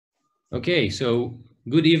Okay, so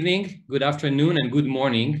good evening, good afternoon, and good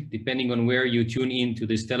morning, depending on where you tune in to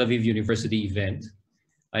this Tel Aviv University event.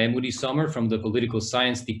 I am Sommer from the Political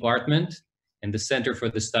Science Department and the Center for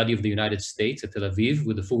the Study of the United States at Tel Aviv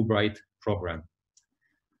with the Fulbright program.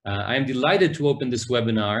 I am delighted to open this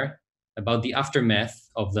webinar about the aftermath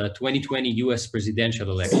of the 2020 US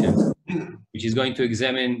presidential election, which is going to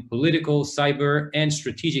examine political, cyber, and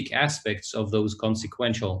strategic aspects of those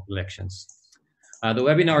consequential elections. The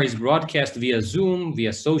webinar is broadcast via Zoom,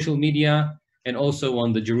 via social media, and also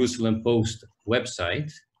on the Jerusalem Post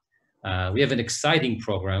website. We have an exciting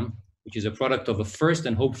program, which is a product of a first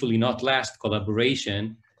and hopefully not last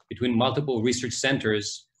collaboration between multiple research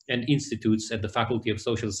centers and institutes at the Faculty of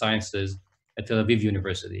Social Sciences at Tel Aviv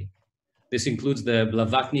University. This includes the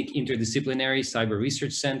Blavatnik Interdisciplinary Cyber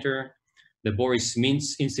Research Center, the Boris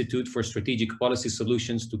Institute for Strategic Policy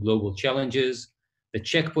Solutions to Global Challenges, the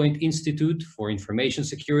Checkpoint Institute for Information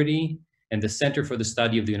Security, and the Center for the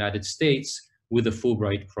Study of the United States with the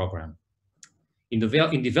Fulbright program. In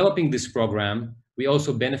developing this program, we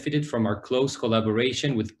also benefited from our close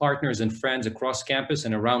collaboration with partners and friends across campus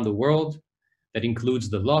and around the world. That includes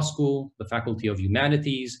the Law School, the Faculty of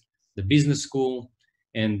Humanities, the Business School,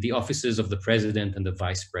 and the offices of the President and the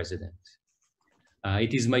Vice President.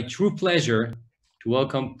 It is my true pleasure to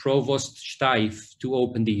welcome Provost Shtaif to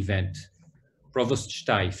open the event. Provost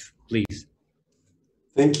Shtaif, please.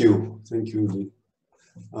 Thank you. Thank you.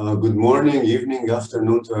 Good morning, evening,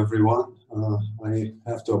 afternoon to everyone. I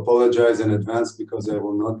have to apologize in advance because I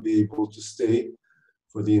will not be able to stay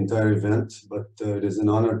for the entire event, but it is an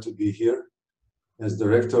honor to be here. As the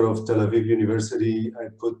Rector of Tel Aviv University, I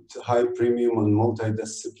put high premium on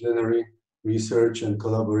multidisciplinary research and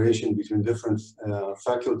collaboration between different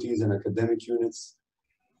faculties and academic units.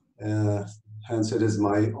 Hence, it is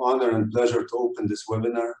my honor and pleasure to open this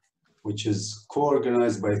webinar, which is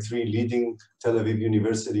co-organized by three leading Tel Aviv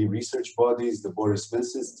University research bodies, the Boris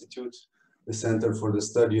Institute, the Center for the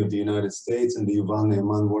Study of the United States, and the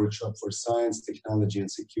Yuval Workshop for Science, Technology,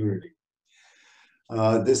 and Security.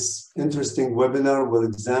 This interesting webinar will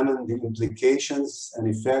examine the implications and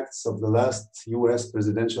effects of the last US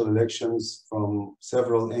presidential elections from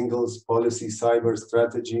several angles: policy, cyber,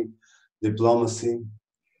 strategy, diplomacy.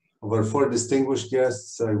 Of our four distinguished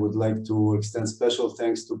guests, I would like to extend special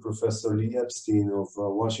thanks to Professor Epstein of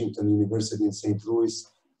Washington University in St. Louis,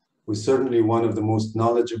 who is certainly one of the most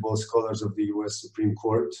knowledgeable scholars of the US Supreme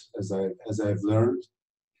Court, as I've learned.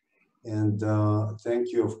 And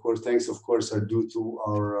thanks of course are due to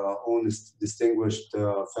our own distinguished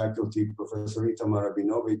faculty, Professor Itamar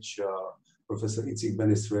Rabinovich, Professor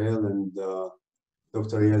Ben Israel, and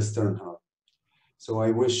Dr. Yael Sternhell. So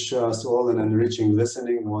I wish us all an enriching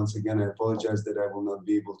listening. Once again, I apologize that I will not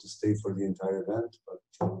be able to stay for the entire event, but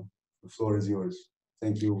the floor is yours.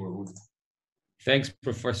 Thank you. Thanks,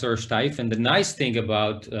 Professor Shtaif. And the nice thing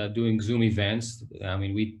about doing Zoom events, I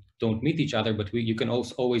mean, we don't meet each other, but you can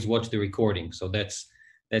also always watch the recording. So that's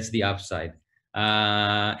the upside.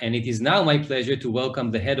 And it is now my pleasure to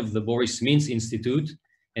welcome the head of the Boris Institute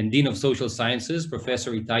and Dean of Social Sciences,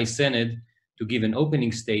 Professor Itai Sened, to give an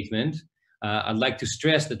opening statement. I'd like to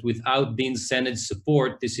stress that without Dean Sened's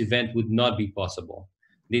support, this event would not be possible.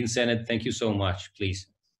 Dean Sened, thank you so much, please.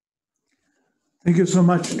 Thank you so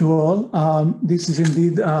much to all. This is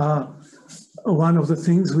indeed one of the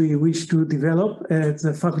things we wish to develop at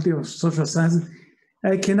the Faculty of Social Sciences.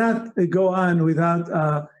 I cannot go on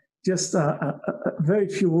without just very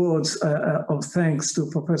few words of thanks to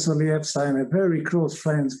Professor Epstein, a very close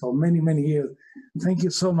friend for many, many years. Thank you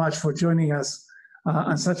so much for joining us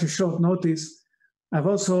on such a short notice. I've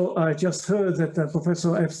also just heard that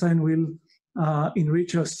Professor Epstein will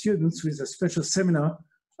enrich our students with a special seminar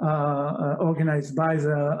organized by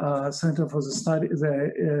the Center for the Study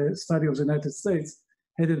of the United States,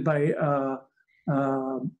 headed by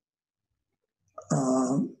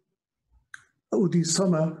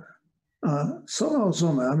Sommer.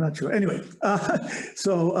 Sommer, I'm not sure. Anyway,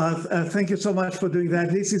 thank you so much for doing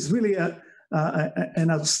that. This is really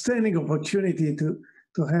an outstanding opportunity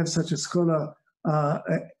to have such a scholar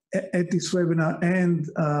at this webinar and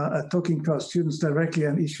talking to our students directly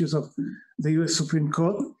on issues of the US Supreme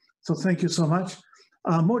Court. So thank you so much.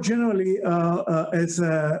 More generally, as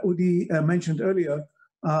Udi mentioned earlier,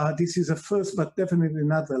 this is a first, but definitely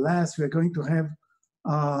not the last. We're going to have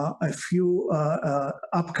a few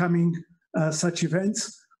upcoming such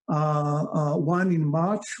events. One in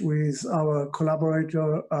March with our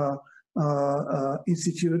collaborator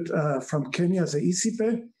institute from Kenya, the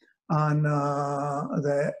ICRC, on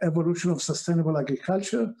the evolution of sustainable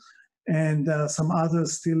agriculture, and some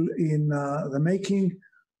others still in the making.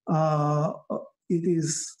 It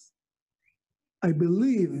is I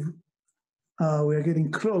believe we are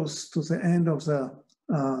getting close to the end of the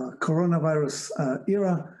coronavirus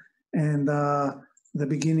era and the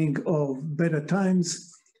beginning of better times.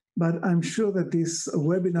 But I'm sure that this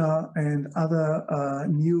webinar and other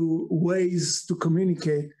new ways to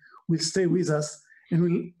communicate will stay with us and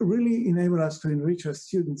will really enable us to enrich our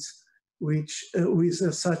students with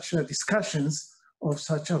such discussions of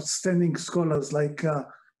such outstanding scholars like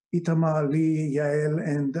Itamar, Lee, Yael,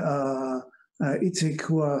 and Itai,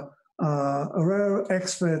 who are rare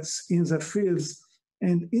experts in their fields.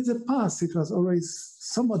 And in the past, it was always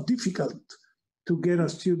somewhat difficult to get our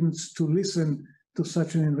students to listen to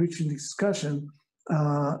such an enriching discussion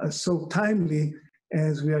so timely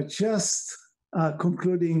as we are just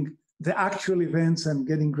concluding the actual events and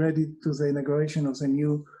getting ready to the inauguration of the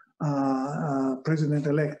new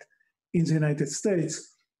president-elect in the United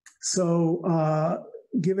States. So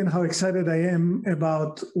given how excited I am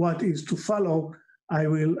about what is to follow, I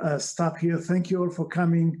will stop here. Thank you all for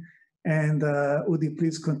coming. And Udi,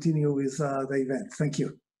 please continue with the event. Thank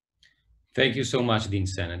you. Thank you so much, Dean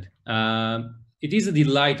Sened. It is a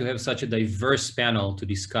delight to have such a diverse panel to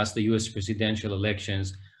discuss the US presidential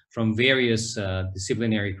elections from various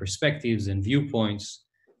disciplinary perspectives and viewpoints.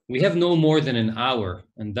 We have no more than an hour,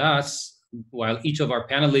 and thus, while each of our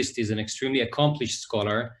panelists is an extremely accomplished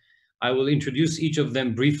scholar, I will introduce each of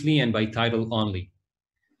them briefly and by title only.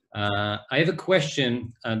 I have a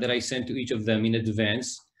question that I sent to each of them in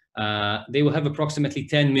advance. They will have approximately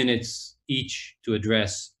 10 minutes each to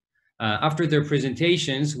address. After their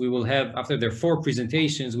presentations, after their 4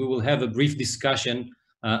 presentations, we will have a brief discussion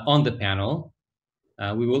on the panel.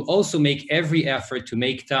 We will also make every effort to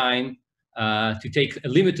make time to take a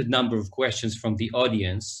limited number of questions from the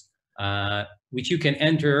audience, which you can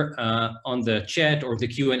enter on the chat or the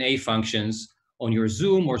Q&A functions on your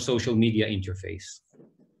Zoom or social media interface.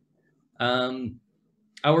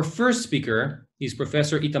 Our first speaker is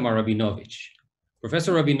Professor Itamar Rabinovich.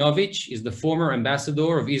 Professor Rabinovich is the former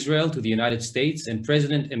ambassador of Israel to the United States and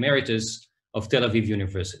President Emeritus of Tel-Aviv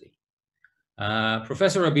University.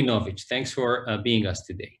 Professor Rabinovich, thanks for being us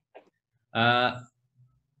today.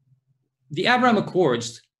 The Abraham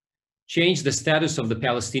Accords changed the status of the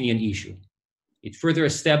Palestinian issue. It further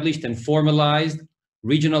established and formalized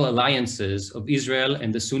regional alliances of Israel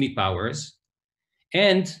and the Sunni powers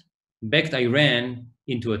and backed Iran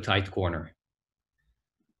into a tight corner.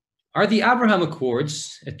 Are the Abraham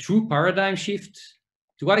Accords a true paradigm shift?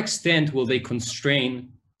 To what extent will they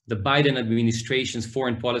constrain the Biden administration's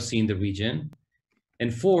foreign policy in the region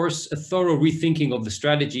and force a thorough rethinking of the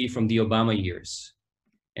strategy from the Obama years?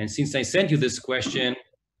 And since I sent you this question,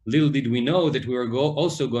 little did we know that we were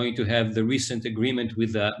also going to have the recent agreement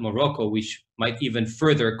with Morocco, which might even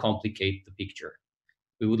further complicate the picture.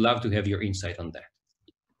 We would love to have your insight on that.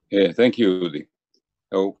 Yeah, thank you, Udi.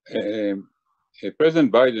 So,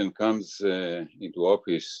 President Biden comes into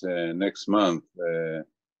office next month,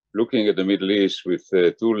 looking at the Middle East with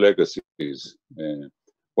 2 legacies.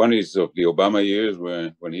 One is of the Obama years,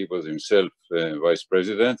 when he was himself vice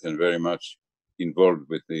president and very much involved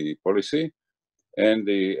with the policy, and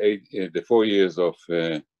the 4 years of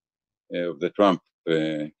the Trump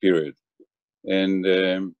period.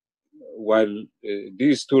 And while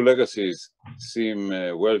these 2 legacies seem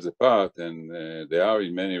worlds apart, and they are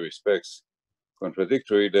in many respects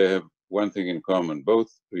contradictory, they have one thing in common. Both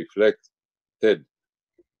reflected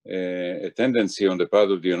a tendency on the part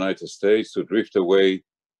of the United States to drift away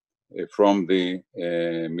from the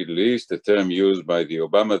Middle East. The term used by the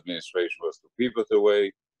Obama administration was to pivot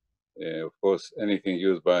away. Of course, anything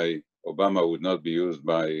used by Obama would not be used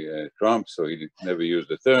by Trump, so he never used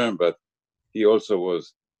the term, but he also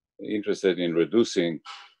was interested in reducing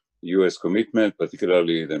US commitment,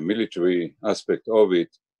 particularly the military aspect of it,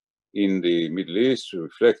 in the Middle East,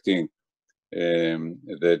 reflecting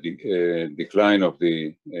the decline of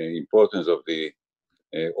the importance of the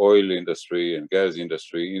oil industry and gas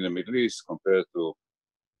industry in the Middle East compared to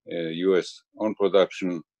US own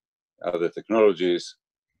production, other technologies,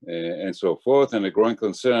 and so forth, and a growing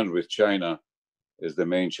concern with China as the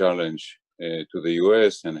main challenge to the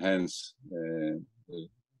US, and hence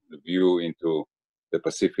the view into the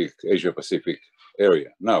Asia-Pacific area.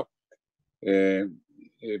 Now,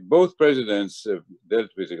 both presidents have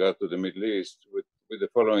dealt with regard to the Middle East with the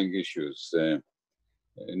following issues,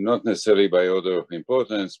 not necessarily by order of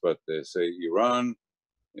importance, but say Iran,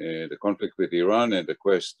 the conflict with Iran and the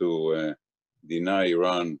quest to deny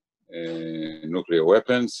Iran nuclear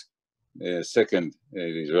weapons. Second,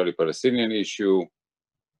 the Israeli-Palestinian issue.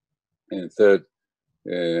 And third,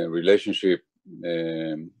 relationship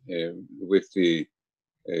with the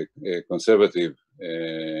conservative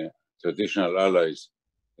traditional allies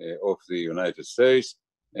of the United States,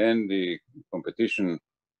 and the competition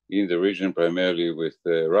in the region, primarily with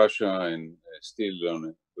Russia, and still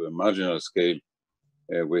on a marginal scale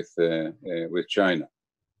with China.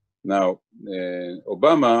 Now,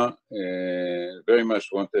 Obama very much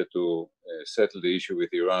wanted to settle the issue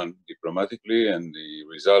with Iran diplomatically, and the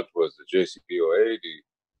result was the JCPOA, the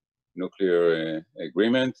nuclear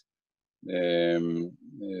agreement.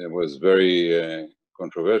 It was very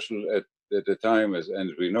controversial at the time,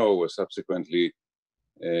 and we know was subsequently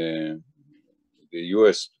the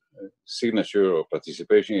U.S. signature or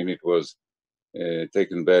participation in it was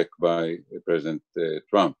taken back by President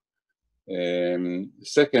Trump.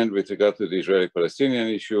 Second, with regard to the Israeli-Palestinian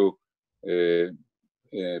issue,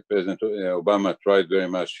 President Obama tried very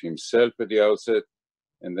much himself at the outset,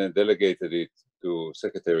 and then delegated it to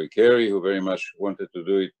Secretary Kerry, who very much wanted to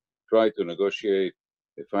do it, try to negotiate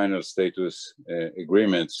a final status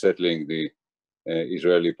agreement settling the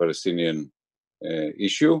Israeli-Palestinian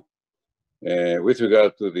issue. With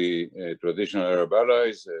regard to the traditional Arab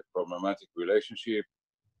allies, a problematic relationship,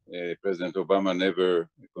 President Obama never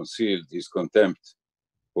concealed his contempt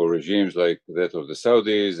for regimes like that of the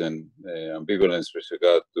Saudis, and ambivalence with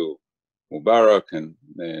regard to Mubarak and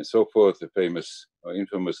so forth, the famous or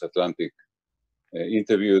infamous Atlantic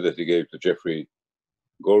interview that he gave to Jeffrey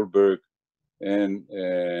Goldberg. And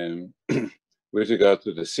with regard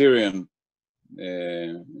to the Syrian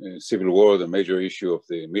civil war, the major issue of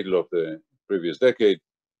the middle of the previous decade,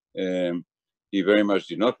 he very much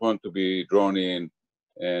did not want to be drawn in,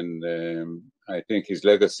 and I think his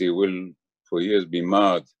legacy will for years be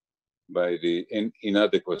marred by the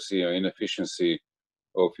inadequacy or inefficiency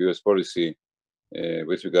of US policy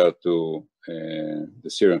with regard to the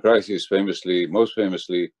Syrian crisis, most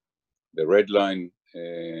famously, the red line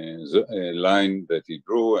line that he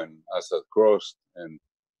drew and Assad crossed, and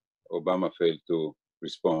Obama failed to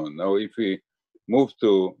respond. Now, if we move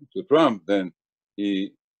to Trump, then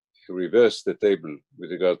he reversed the table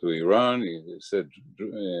with regard to Iran. He said,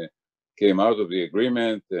 came out of the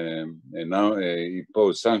agreement, and now he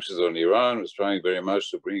imposed sanctions on Iran, was trying very much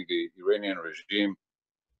to bring the Iranian regime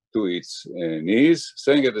to its knees,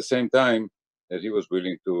 saying at the same time that he was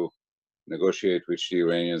willing to negotiate, which the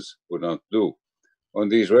Iranians would not do. On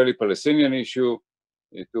the Israeli-Palestinian issue,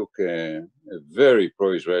 it took a very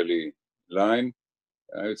pro-Israeli line.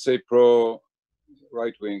 I would say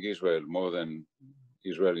pro-right-wing Israel more than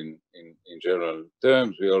Israel in general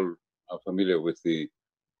terms. We all are familiar with the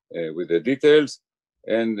details,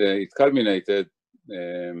 and it culminated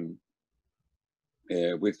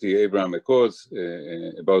with the Abraham Accords,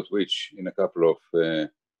 about which in a couple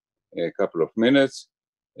of minutes.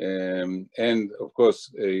 And of course,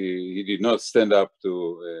 he did not stand up to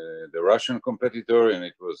the Russian competitor, and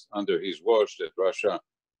it was under his watch that Russia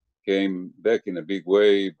came back in a big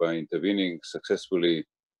way by intervening successfully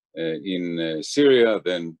in Syria,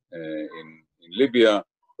 then in Libya.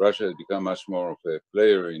 Russia has become much more of a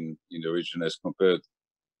player in the region as compared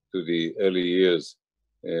to the early years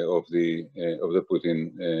of the Putin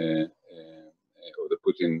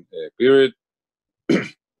period.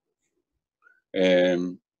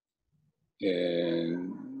 And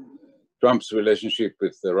Trump's relationship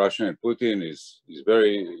with Russia and Putin is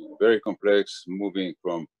very, very complex, moving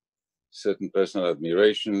from certain personal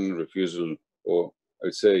admiration, refusal, or I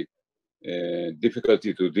would say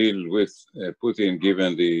difficulty to deal with Putin,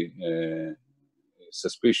 given the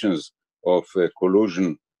suspicions of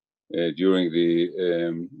collusion during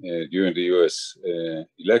the U.S.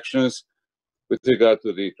 elections. With regard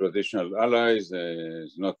to the traditional allies,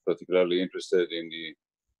 is not particularly interested in the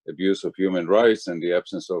abuse of human rights and the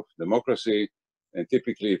absence of democracy. And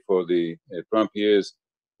typically for the Trump years,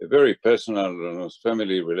 a very personal, almost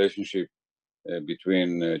family relationship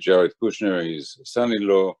between Jared Kushner, his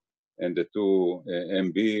son-in-law, and the two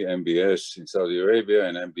MBS in Saudi Arabia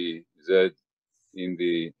and MBZ in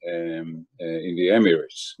the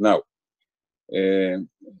Emirates. Now,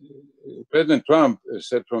 President Trump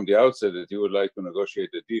said from the outset that he would like to negotiate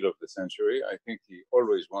the deal of the century. I think he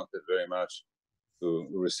always wanted very much to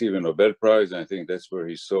receive a Nobel Prize. And I think that's where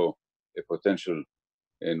he saw a potential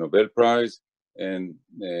Nobel Prize. And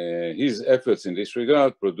his efforts in this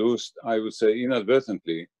regard produced, I would say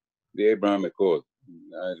inadvertently, the Abraham Accord.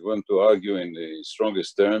 I want to argue in the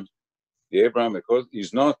strongest terms, the Abraham Accord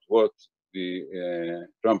is not what the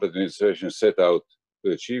Trump administration set out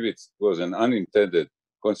to achieve. It was an unintended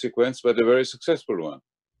consequence, but a very successful one.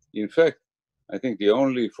 In fact, I think the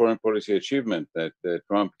only foreign policy achievement that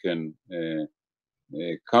Trump can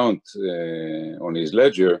count on his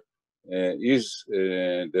ledger is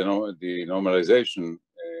the normalization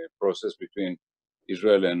process between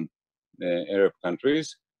Israel and Arab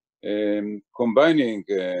countries, combining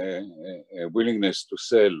a willingness to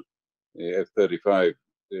sell F-35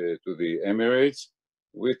 to the Emirates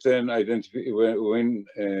with an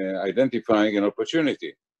identifying an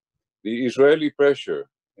opportunity. The Israeli pressure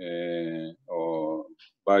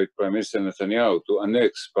by Prime Minister Netanyahu to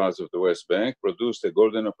annex parts of the West Bank produced a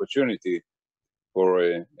golden opportunity for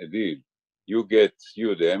a deal. You, the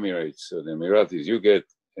Emirates or the Emiratis, you get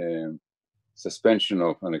suspension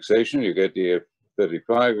of annexation, you get the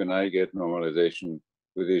F-35, and I get normalization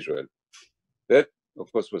with Israel. That,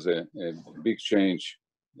 of course, was a big change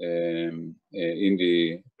in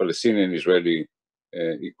the Palestinian-Israeli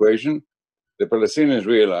equation. The Palestinians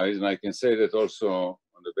realized, and I can say that also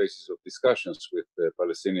on the basis of discussions with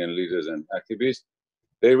Palestinian leaders and activists,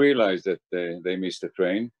 they realized that they missed a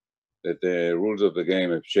train, that the rules of the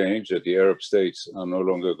game have changed, that the Arab states are no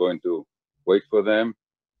longer going to wait for them,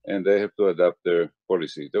 and they have to adapt their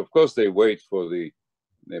policy. Of course, they wait for the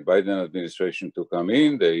Biden administration to come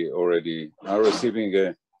in. They already are receiving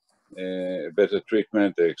a better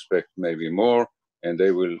treatment. They expect maybe more, and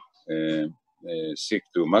they will seek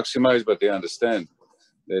to maximize, but they understand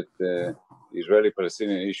that the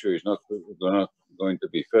Israeli-Palestinian issue is not going to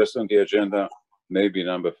be first on the agenda, maybe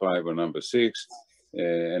number 5 or number 6.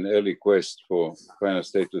 An early quest for final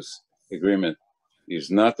status agreement is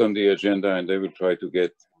not on the agenda, and they will try to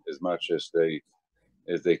get as much as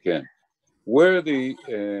they can. Where the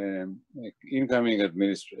incoming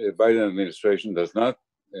Biden administration does not,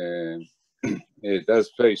 it does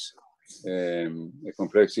face a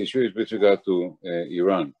complex issue is with regard to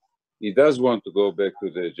Iran. He does want to go back to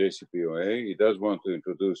the JCPOA. He does want to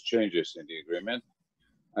introduce changes in the agreement.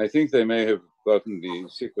 I think they may have gotten the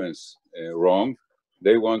sequence wrong.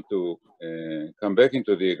 They want to come back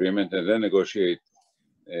into the agreement and then negotiate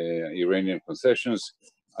Iranian concessions.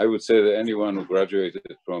 I would say that anyone who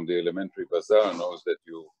graduated from the elementary bazaar knows that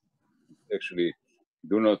you actually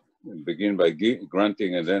do not begin by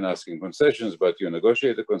granting and then asking concessions, but you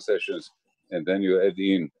negotiate the concessions and then you add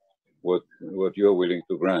in what you're willing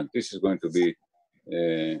to grant. This is going to be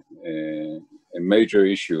a major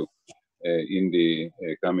issue in the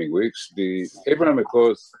coming weeks. The Abraham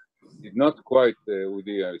Accords did not quite, I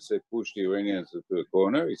would say, push the Iranians to a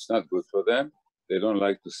corner. It's not good for them. They don't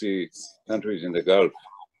like to see countries in the Gulf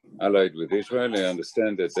allied with Israel. They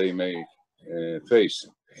understand that they may face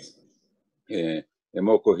a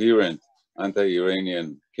more coherent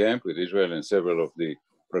anti-Iranian camp with Israel and several of the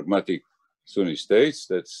pragmatic Sunni states.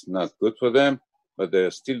 That's not good for them, but they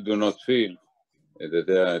still do not feel that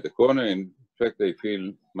they are at the corner. In fact, they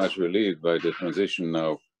feel much relieved by the transition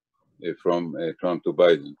now from Trump to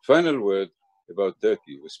Biden. Final word about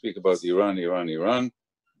Turkey. We speak about Iran, Iran, Iran.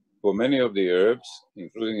 For many of the Arabs,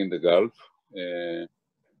 including in the Gulf,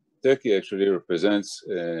 Turkey actually represents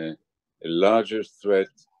a larger threat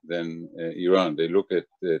than Iran. They look at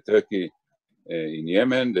Turkey in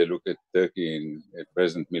Yemen, they look at Turkey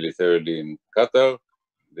present militarily in Qatar,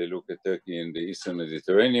 they look at Turkey in the Eastern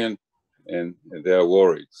Mediterranean, and they are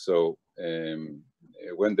worried. So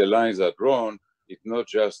when the lines are drawn, it's not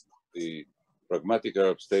just the pragmatic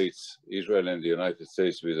Arab states, Israel and the United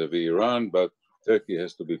States vis-a-vis Iran, but Turkey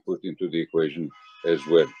has to be put into the equation as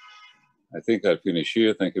well. I think I'll finish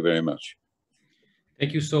here. Thank you very much.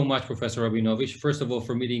 Thank you so much, Professor Rabinovich. First of all,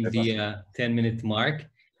 for meeting the 10-minute mark.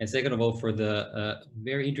 And second of all, for the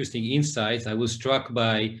very interesting insights. I was struck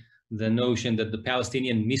by the notion that the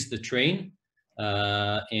Palestinian missed the train.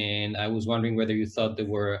 And I was wondering whether you thought there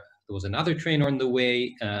was another train on the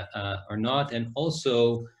way or not. And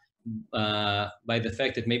also by the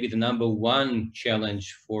fact that maybe the #1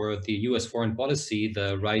 challenge for the US foreign policy,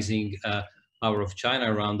 the rising power of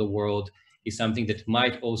China around the world, is something that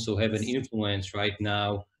might also have an influence right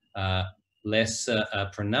now, less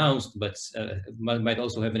pronounced, but might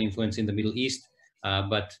also have an influence in the Middle East.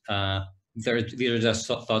 But these are just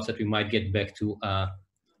thoughts that we might get back to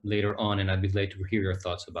later on, and I'd be glad to hear your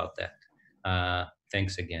thoughts about that.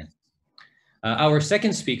 Thanks again. Our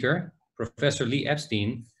second speaker, Professor Lee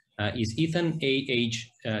Epstein, is Ethan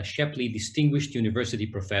A.H. Shepley Distinguished University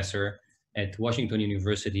Professor at Washington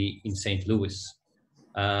University in St. Louis.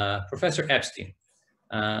 Professor Epstein,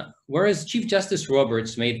 whereas Chief Justice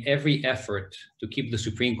Roberts made every effort to keep the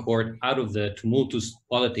Supreme Court out of the tumultuous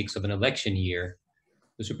politics of an election year,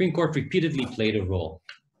 the Supreme Court repeatedly played a role.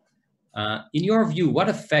 In your view, what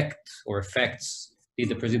effect or effects did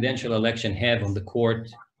the presidential election have on the court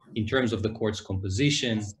in terms of the court's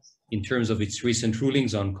composition, in terms of its recent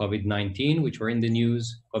rulings on COVID-19, which were in the news,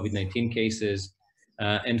 COVID-19 cases,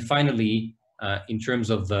 and finally, in terms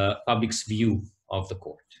of the public's view of the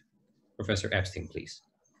court? Professor Epstein, please.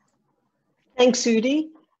 Thanks, Udi.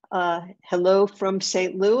 Hello from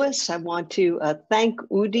St. Louis. I want to thank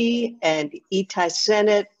Udi and Itai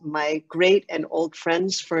Sened, my great and old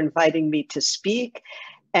friends, for inviting me to speak.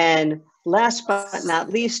 And last but not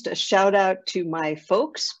least, a shout out to my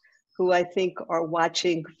folks who I think are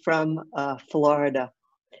watching from Florida.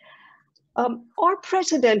 Our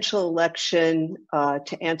presidential election,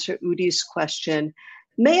 to answer Udi's question,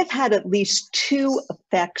 may have had at least two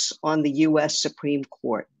effects on the US Supreme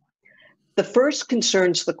Court. The first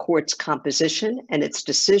concerns the court's composition and its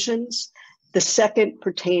decisions. The second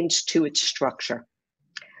pertains to its structure.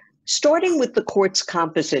 Starting with the court's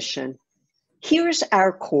composition, here's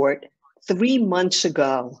our court 3 months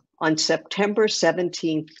ago on September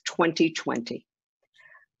 17th, 2020.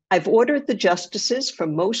 I've ordered the justices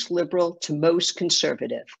from most liberal to most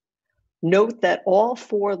conservative. Note that all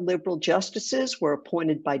 4 liberal justices were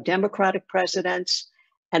appointed by Democratic presidents,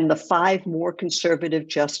 and the 5 more conservative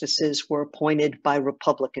justices were appointed by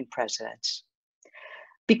Republican presidents.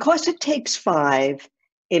 Because it takes 5,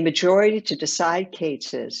 a majority, to decide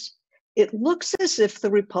cases, it looks as if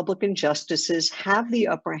the Republican justices have the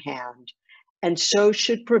upper hand and so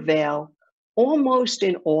should prevail almost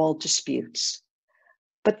in all disputes.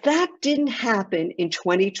 But that didn't happen in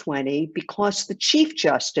 2020 because the Chief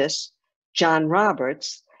Justice, John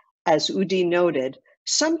Roberts, as Udi noted,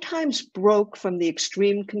 sometimes broke from the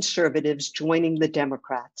extreme conservatives joining the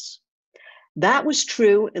Democrats. That was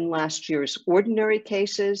true in last year's ordinary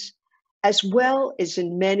cases, as well as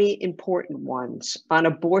in many important ones on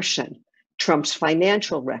abortion, Trump's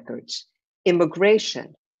financial records,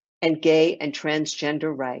 immigration, and gay and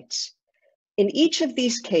transgender rights. In each of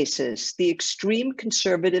these cases, the extreme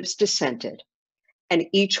conservatives dissented, and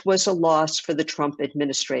each was a loss for the Trump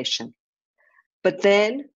administration. But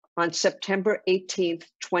then, on September 18th,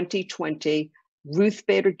 2020, Ruth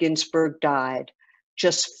Bader Ginsburg died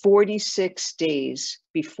just 46 days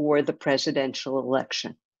before the presidential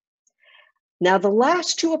election. Now, the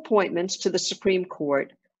last 2 appointments to the Supreme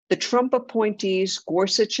Court, the Trump appointees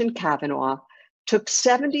Gorsuch and Kavanaugh, took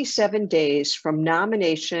 77 days from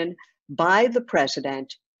nomination by the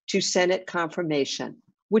president to Senate confirmation,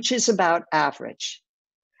 which is about average.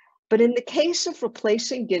 But in the case of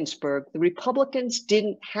replacing Ginsburg, the Republicans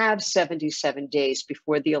didn't have 77 days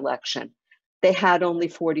before the election. They had only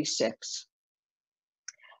 46.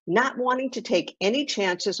 Not wanting to take any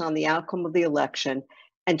chances on the outcome of the election,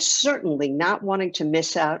 and certainly not wanting to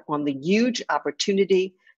miss out on the huge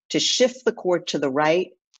opportunity to shift the court to the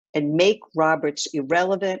right and make Roberts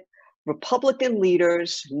irrelevant, Republican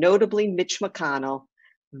leaders, notably Mitch McConnell,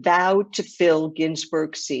 vowed to fill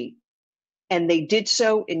Ginsburg's seat. And they did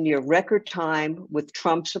so in near record time with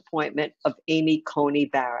Trump's appointment of Amy Coney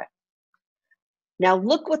Barrett. Now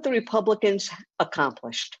look what the Republicans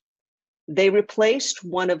accomplished. They replaced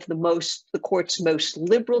one of the court's most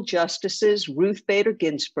liberal justices, Ruth Bader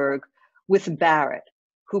Ginsburg, with Barrett,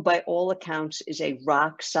 who by all accounts is a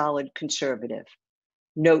rock-solid conservative.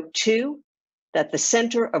 Note too, that the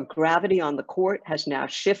center of gravity on the court has now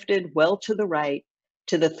shifted well to the right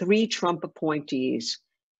to the 3 Trump appointees,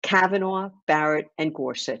 Kavanaugh, Barrett, and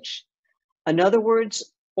Gorsuch. In other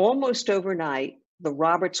words, almost overnight, the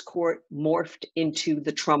Roberts court morphed into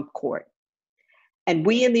the Trump court. And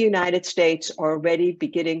we in the United States are already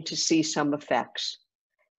beginning to see some effects.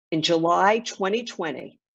 In July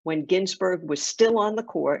 2020, when Ginsburg was still on the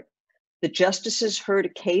court, the justices heard a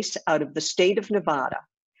case out of the state of Nevada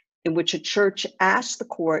in which a church asked the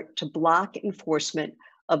court to block enforcement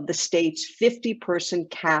of the state's 50-person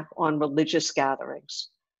cap on religious gatherings.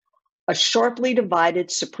 A sharply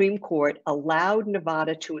divided Supreme Court allowed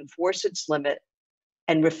Nevada to enforce its limit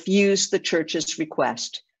and refused the church's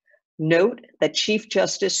request. Note that Chief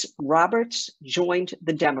Justice Roberts joined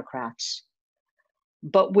the Democrats.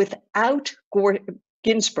 But without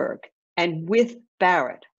Ginsburg and with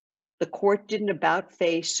Barrett, the court did an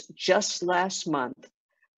about-face just last month,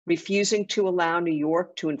 refusing to allow New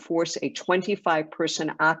York to enforce a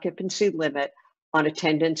 25-person occupancy limit on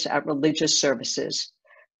attendance at religious services.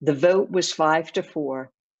 The vote was 5-4,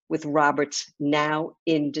 with Roberts now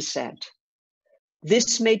in dissent.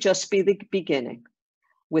 This may just be the beginning.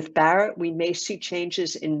 With Barrett, we may see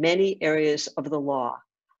changes in many areas of the law,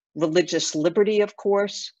 religious liberty, of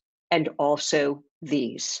course, and also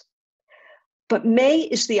these. But may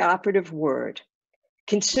is the operative word,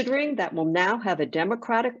 considering that we'll now have a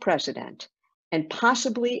Democratic president and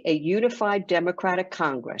possibly a unified Democratic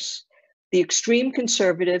Congress. The extreme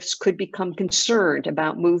conservatives could become concerned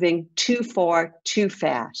about moving too far, too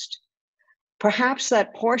fast. Perhaps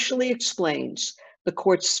that partially explains the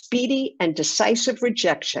court's speedy and decisive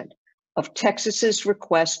rejection of Texas's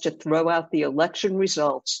request to throw out the election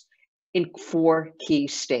results in 4 key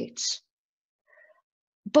states.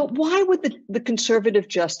 But why would the conservative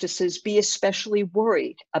justices be especially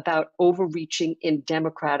worried about overreaching in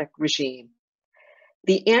democratic regime?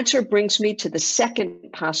 The answer brings me to the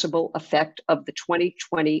second possible effect of the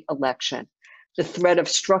 2020 election, the threat of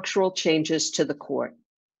structural changes to the court.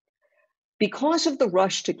 Because of the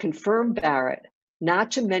rush to confirm Barrett,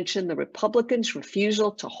 not to mention the Republicans'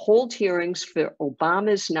 refusal to hold hearings for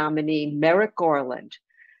Obama's nominee, Merrick Garland,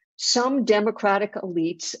 some Democratic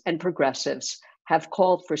elites and progressives have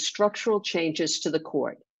called for structural changes to the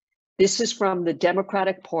court. This is from the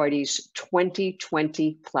Democratic Party's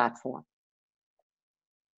 2020 platform.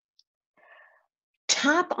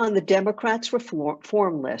 Top on the Democrats'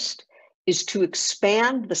 reform list is to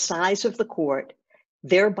expand the size of the court,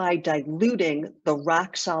 thereby diluting the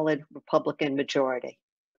rock-solid Republican majority.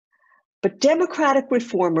 But Democratic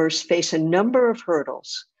reformers face a number of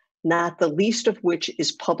hurdles, not the least of which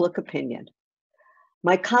is public opinion.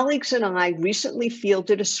 My colleagues and I recently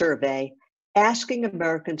fielded a survey asking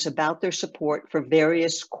Americans about their support for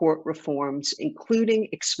various court reforms, including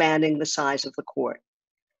expanding the size of the court.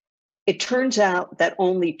 It turns out that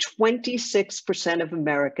only 26% of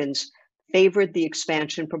Americans favored the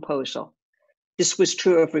expansion proposal. This was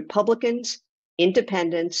true of Republicans,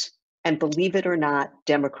 independents, and believe it or not,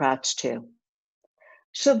 Democrats too.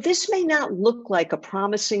 So this may not look like a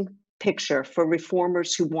promising picture for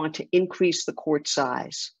reformers who want to increase the court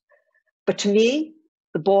size. But to me,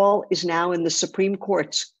 the ball is now in the Supreme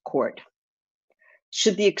Court's court.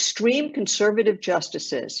 Should the extreme conservative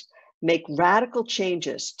justices make radical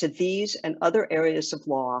changes to these and other areas of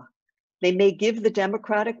law, they may give the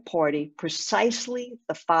Democratic Party precisely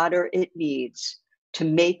the fodder it needs to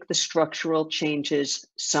make the structural changes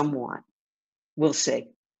some want. We'll see.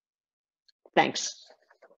 Thanks.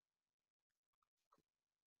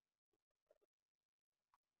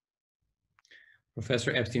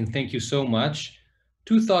 Professor Epstein, thank you so much.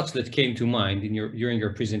 2 thoughts that came to mind during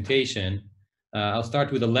your presentation. I'll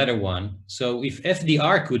start with the latter one. So if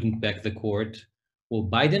FDR couldn't back the court, will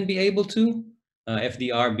Biden be able to?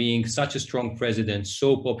 FDR being such a strong president,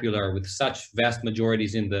 so popular with such vast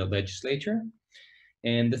majorities in the legislature.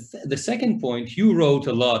 And the second point, you wrote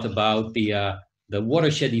a lot about the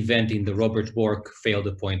watershed event in the Robert Bork failed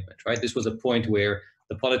appointment, right? This was a point where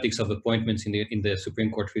the politics of appointments in the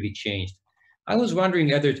Supreme Court really changed. I was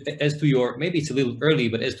wondering as to your, maybe it's a little early,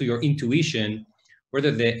 but as to your intuition,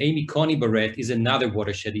 whether the Amy Coney Barrett is another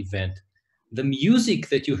watershed event. The music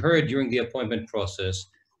that you heard during the appointment process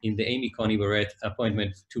in the Amy Coney Barrett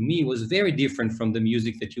appointment, to me, was very different from the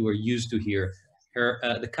music that you were used to hear. Her,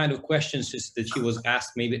 the kind of questions that she was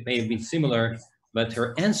asked may have been similar, but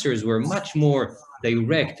her answers were much more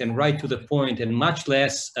direct and right to the point and much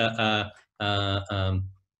less,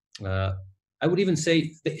 I would even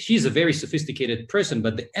say that she's a very sophisticated person,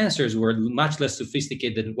 but the answers were much less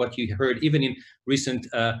sophisticated than what you heard even in recent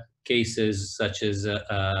cases such as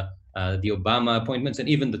the Obama appointments and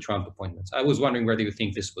even the Trump appointments. I was wondering whether you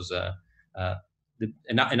think this was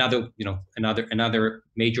another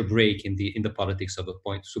major break in the politics of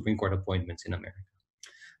Supreme Court appointments in America.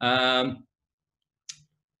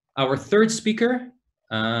 Our third speaker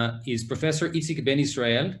is Professor Itzik Ben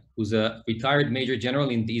Israel, who's a retired Major General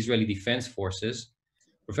in the Israeli Defense Forces.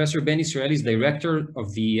 Professor Ben Israel is director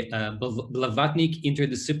of the Blavatnik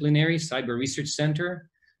Interdisciplinary Cyber Research Center,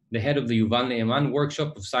 the head of the Yuval Ne'eman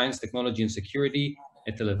Workshop of Science, Technology, and Security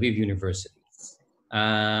at Tel-Aviv University.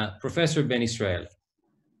 Professor Ben Israel,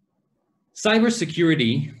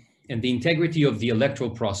 cybersecurity and the integrity of the electoral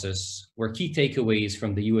process were key takeaways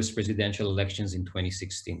from the US presidential elections in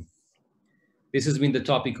 2016. This has been the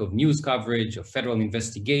topic of news coverage, of federal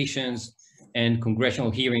investigations, and congressional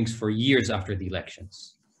hearings for years after the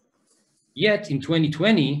elections. Yet in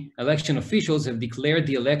 2020, election officials have declared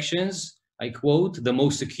the elections, I quote, the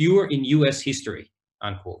most secure in US history,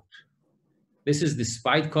 unquote. This is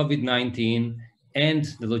despite COVID-19 and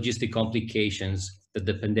the logistic complications that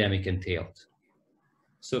the pandemic entailed.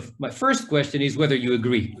 So my first question is whether you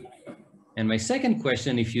agree. And my second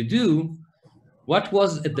question, if you do, what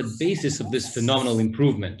was at the basis of this phenomenal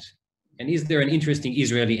improvement? And is there an interesting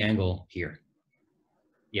Israeli angle here?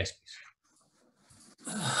 Yes, please.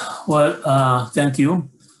 Well, thank you.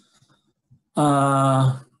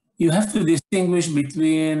 You have to distinguish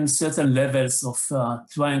between certain levels of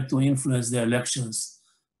trying to influence the elections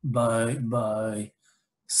by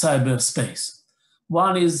cyberspace.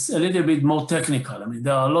 One is a little bit more technical. I mean,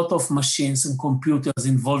 there are a lot of machines and computers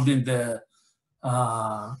involved in the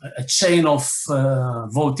a chain of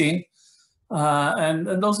voting,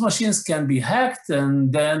 and those machines can be hacked,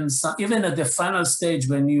 and then even at the final stage,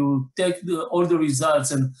 when you take all the results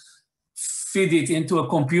and feed it into a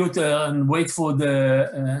computer and wait for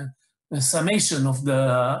the summation of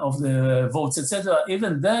the votes, etc.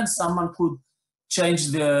 Even then, someone could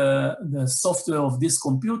change the software of this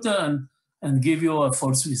computer and give you a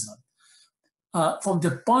false result. From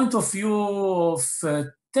the point of view of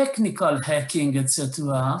technical hacking,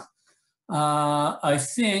 etc., I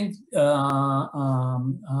think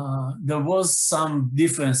there was some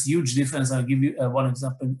difference, huge difference. I'll give you one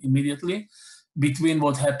example immediately between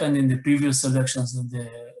what happened in the previous elections and the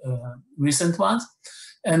recent ones.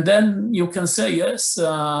 And then you can say, yes,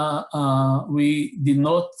 we did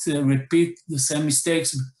not repeat the same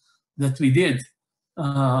mistakes that we did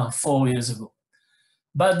 4 years ago.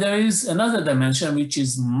 But there is another dimension which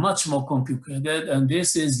is much more complicated, and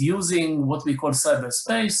this is using what we call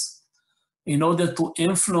cyberspace in order to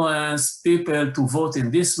influence people to vote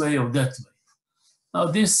in this way or that way. Now,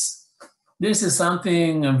 this is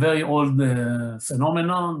something, a very old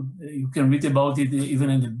phenomenon. You can read about it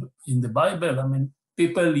even in the Bible. I mean,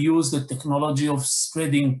 people use the technology of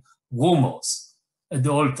spreading rumors at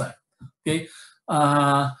the whole time, okay?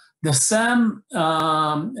 The same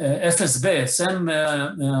FSB, same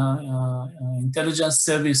intelligence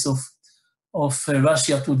service of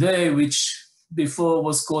Russia today, which before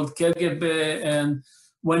was called KGB, and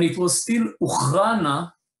when it was still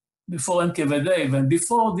Ukhrana, before NKVD, and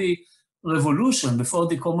before the revolution, before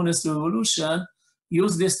the communist revolution,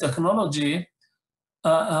 used this technology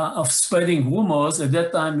of spreading rumors. At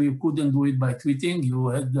that time, you couldn't do it by tweeting. You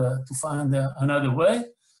had to find another way.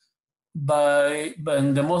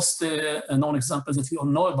 And the most known example that we all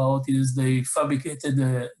know about is they fabricated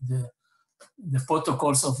the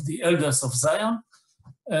protocols of the Elders of Zion,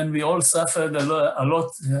 and we all suffered a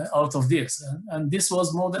lot out of this. And this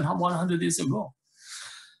was more than 100 years ago.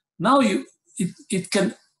 Now it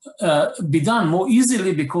can be done more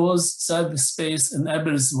easily because cyberspace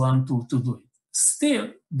enables one to do it.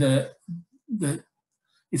 Still,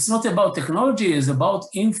 it's not about technology, it's about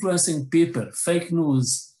influencing people, fake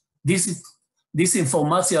news,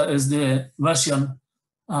 disinformation, as the Russian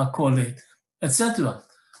call it, etc.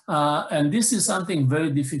 And this is something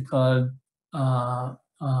very difficult to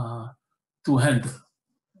handle.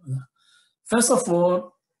 First of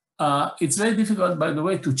all, it's very difficult, by the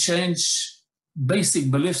way, to change basic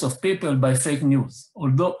beliefs of people by fake news,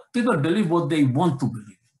 although people believe what they want to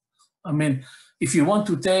believe. I mean, if you want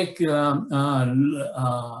to take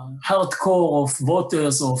hardcore of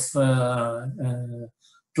voters of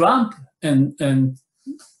Trump and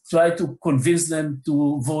try to convince them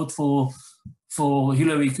to vote for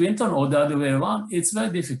Hillary Clinton or the other way around, it's very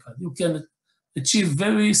difficult. You can achieve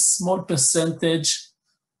very small percentage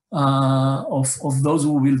of those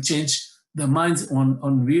who will change their minds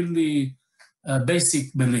on really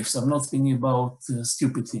basic beliefs. I'm not thinking about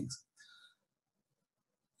stupid things.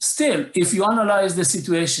 Still, if you analyze the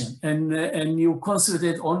situation and you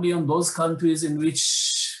concentrate only on those countries in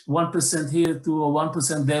which 1% here, 2 or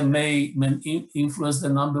 1% there may influence the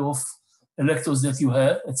number of electors that you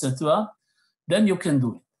have, etc., then you can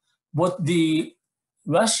do it. What the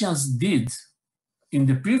Russians did in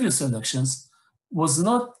the previous elections was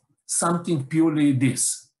not something purely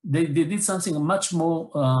this. They did something much more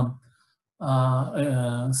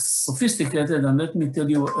sophisticated, and let me tell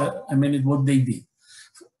you a minute what they did.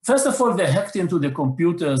 First of all, they hacked into the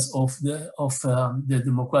computers of the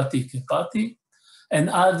Democratic Party and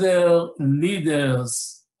other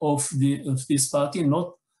leaders of this party,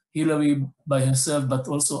 not Hillary by herself, but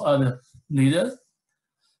also other leaders.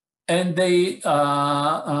 And they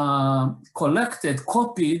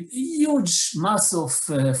copied huge mass of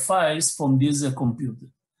files from these computers.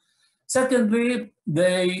 Secondly,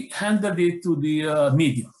 they handed it to the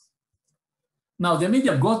media. Now, the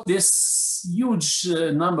media got this huge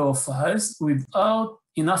number of files without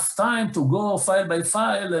enough time to go file by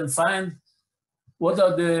file and find what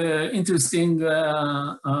are the interesting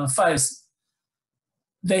files.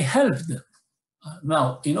 They helped them.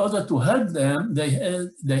 Now, in order to help them,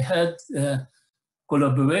 they had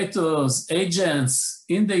collaborators, agents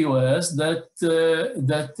in the US that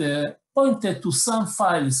pointed to some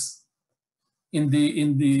files in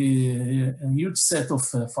the huge set of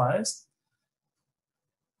files,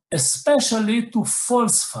 especially to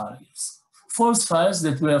false files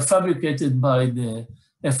that were fabricated by the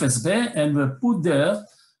FSB and were put there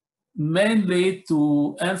mainly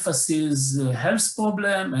to emphasize the health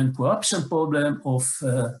problem and corruption problem of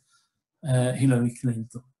Hillary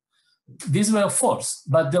Clinton. These were false,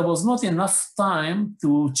 but there was not enough time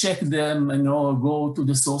to check them and go to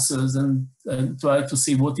the sources and try to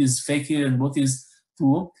see what is fake here and what is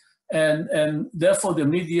true. And therefore the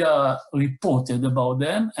media reported about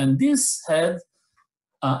them, and this had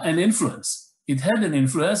an influence. It had an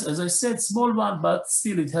influence, as I said, small one, but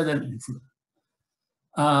still it had an influence.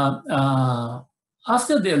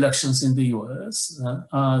 After the elections in the US,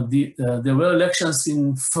 there were elections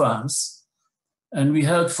in France, and we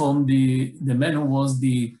heard from the man who was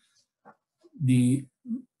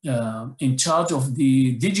in charge of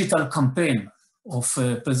the digital campaign of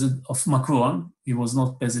Macron. He was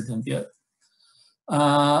not president yet.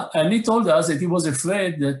 And he told us that he was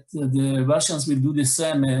afraid that the Russians will do the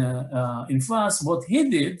same in France. What he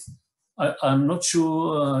did, I'm not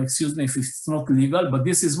sure, excuse me if it's not legal, but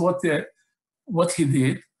this is what he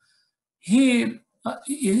did. He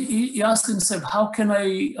asked himself, how can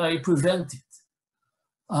I prevent it?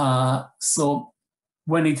 So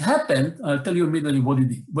when it happened, I'll tell you immediately what he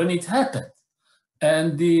did. When it happened,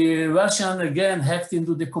 and the Russian again hacked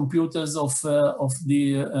into the computers of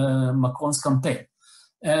the Macron's campaign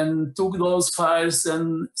and took those files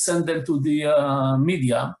and sent them to the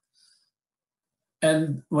media.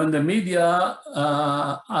 And when the media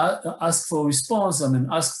asked for a response,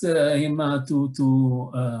 asked him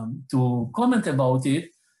to comment about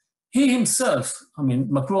it, he himself,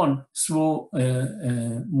 Macron, through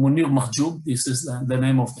Munir Mahjoub, this is the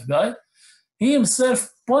name of the guy, he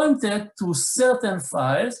himself pointed to certain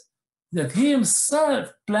files that he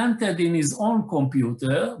himself planted in his own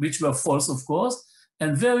computer, which were false, of course,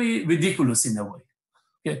 and very ridiculous in a way.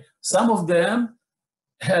 Okay. Some of them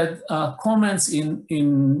had comments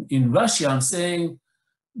in Russian saying,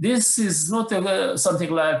 this is not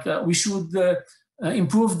something like we should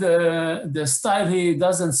improve the style here,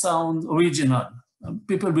 doesn't sound original.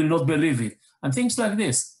 People will not believe it, and things like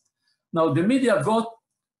this. Now the media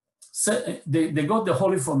they got the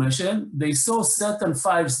whole information. They saw certain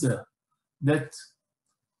files there that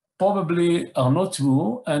probably are not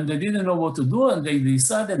true, and they didn't know what to do, and they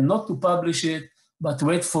decided not to publish it, but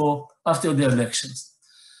wait for after the elections.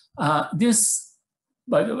 This,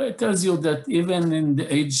 by the way, tells you that even in the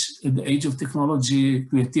age of technology,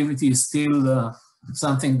 creativity is still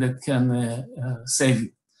something that can save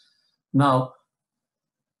you. Now,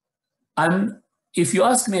 if you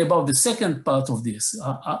ask me about the second part of this,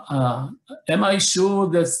 am I sure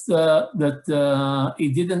that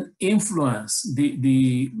it didn't influence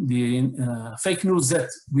the fake news that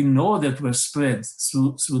we know that were spread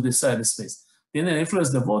through the cyberspace? Didn't influence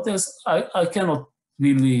the voters? I cannot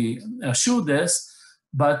really assure this,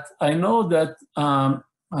 but I know that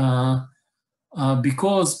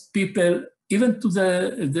because people, even to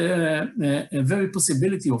the very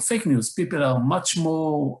possibility of fake news, people are much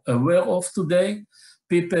more aware of today.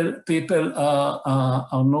 People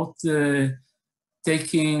are not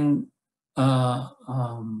taking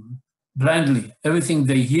blindly everything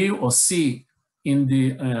they hear or see in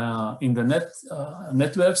the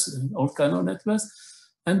networks, all kind of networks.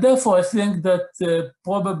 And therefore, I think that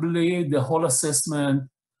probably the whole assessment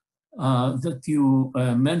that you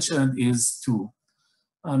mentioned is true.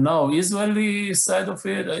 Now, Israeli side of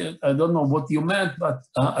it, I don't know what you meant, but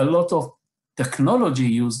a lot of technology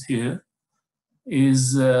used here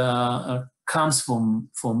comes from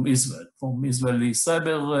Israel, from Israeli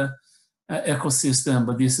cyber ecosystem,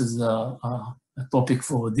 but this is a topic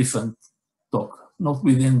for a different talk, not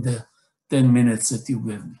within the 10 minutes that you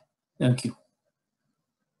gave me. Thank you.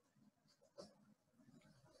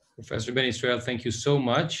 Professor Ben Israel, thank you so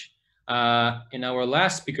much. And our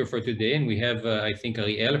last speaker for today, and we have, I think,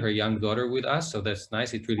 Yael, her young daughter, with us, so that's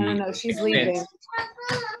nice. It really no, she's leaving.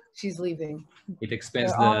 She's leaving. It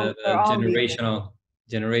expands the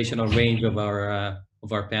generational range of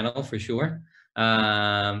our panel for sure.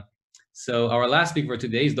 So our last speaker for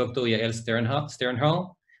today is Dr. Yael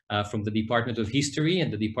Sternhell from the Department of History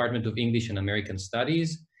and the Department of English and American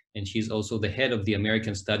Studies, and she's also the head of the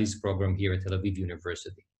American Studies program here at Tel-Aviv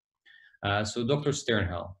University. So Dr.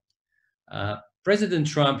 Sternhell, President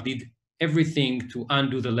Trump did everything to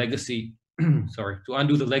undo the legacy, to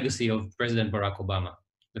undo the legacy of President Barack Obama,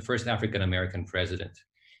 the first African-American president.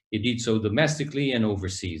 He did so domestically and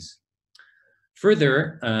overseas.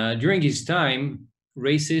 Further, during his time,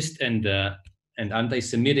 racist and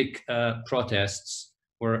anti-Semitic protests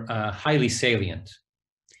were highly salient.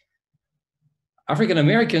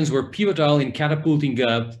 African-Americans were pivotal in catapulting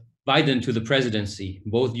Biden to the presidency,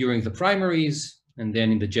 both during the primaries and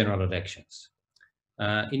then in the general elections.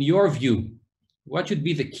 In your view, what should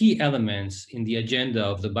be the key elements in the agenda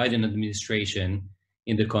of the Biden administration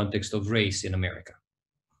in the context of race in America?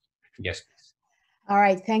 Yes, please. All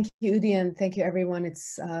right, thank you, Udi, and thank you, everyone.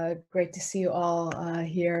 It's great to see you all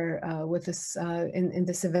here with us in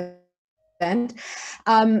this event. event.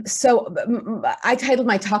 So I titled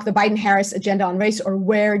my talk, The Biden-Harris Agenda on Race, or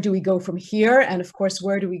Where Do We Go From Here? And of course,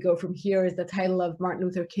 Where Do We Go From Here is the title of Martin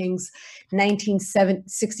Luther King's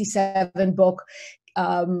 1967 book,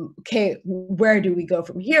 Where Do We Go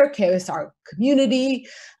From Here? Chaos Our Community,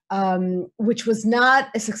 which was not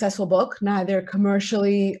a successful book, neither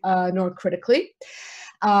commercially nor critically.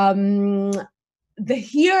 Where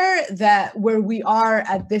we are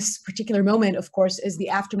at this particular moment, of course, is the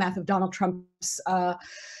aftermath of Donald Trump's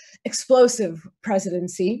explosive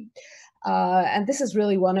presidency. And this is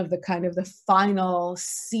really one of the kind of the final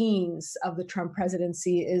scenes of the Trump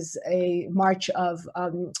presidency, is a march of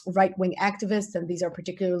right-wing activists, and these are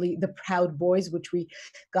particularly the Proud Boys, which we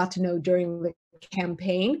got to know during the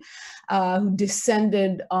campaign, who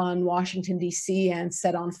descended on Washington, D.C. and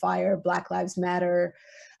set on fire Black Lives Matter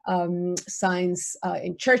signs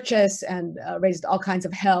in churches, and raised all kinds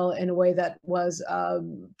of hell in a way that was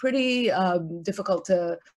pretty difficult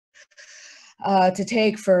to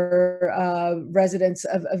take for residents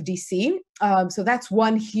of DC. So that's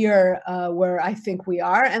one here where I think we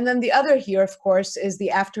are. And then the other here, of course, is the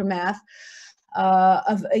aftermath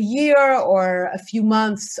of a year or a few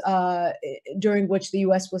months during which the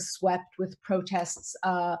US was swept with protests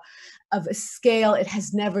of a scale it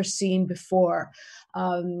has never seen before,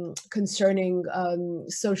 concerning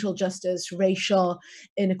social justice, racial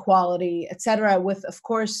inequality, etc., with, of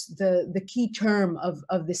course, the key term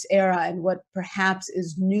of this era, and what perhaps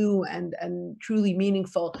is new and truly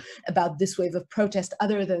meaningful about this wave of protest,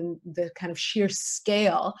 other than the kind of sheer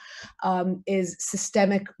scale, is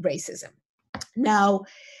systemic racism. Now,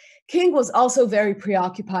 King was also very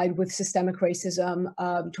preoccupied with systemic racism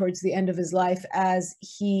towards the end of his life, as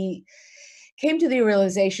he came to the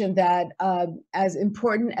realization that as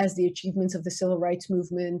important as the achievements of the civil rights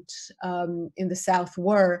movement in the South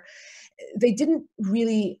were, they didn't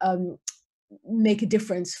really make a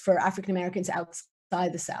difference for African Americans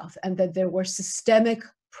outside the South, and that there were systemic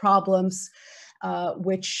problems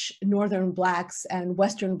which Northern Blacks and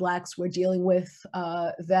Western Blacks were dealing with,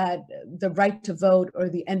 that the right to vote or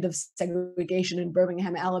the end of segregation in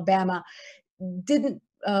Birmingham, Alabama, didn't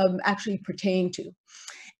actually pertain to.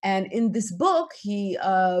 And in this book, he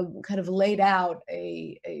kind of laid out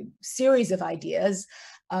a series of ideas,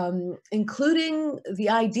 including the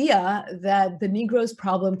idea that the Negro's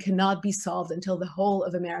problem cannot be solved until the whole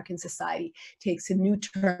of American society takes a new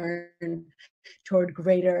turn toward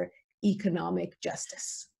greater economic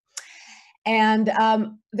justice. And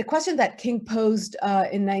the question that King posed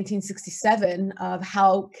in 1967 of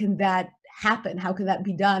how can that happen, how can that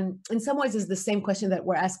be done, in some ways is the same question that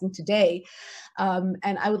we're asking today. And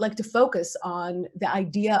I would like to focus on the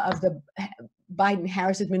idea of the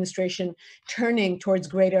Biden-Harris administration turning towards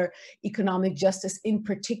greater economic justice, in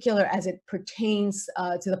particular as it pertains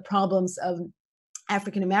to the problems of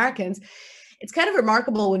African Americans. It's kind of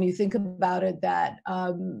remarkable when you think about it that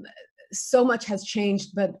so much has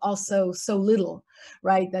changed, but also so little,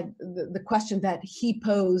 right? That the question that he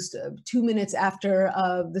posed 2 minutes after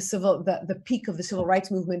the peak of the civil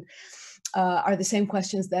rights movement are the same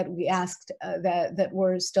questions that we asked, that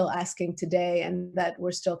we're still asking today, and that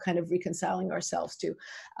we're still kind of reconciling ourselves to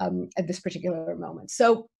at this particular moment.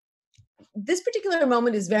 So this particular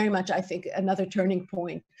moment is very much, I think, another turning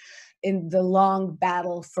point in the long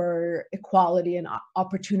battle for equality and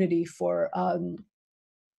opportunity for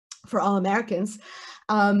all Americans.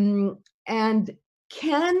 And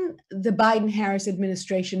can the Biden-Harris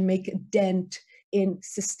administration make a dent in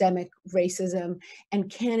systemic racism? And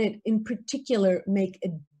can it, in particular, make a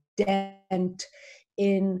dent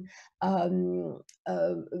in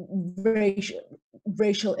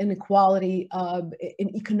racial inequality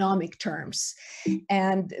in economic terms?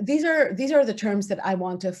 And these are the terms that I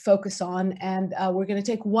want to focus on. And we're going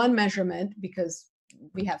to take one measurement because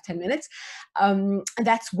we have 10 minutes, and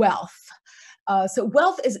that's wealth. So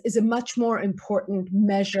wealth is a much more important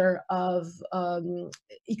measure of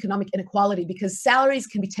economic inequality, because salaries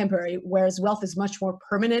can be temporary, whereas wealth is much more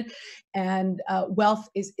permanent, and wealth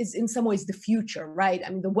is in some ways the future, right? I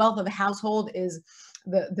mean, the wealth of a household is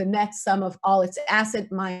the net sum of all its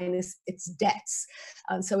asset minus its debts.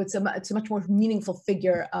 So it's a much more meaningful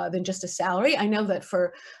figure than just a salary. I know that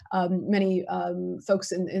for many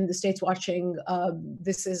folks in the States watching,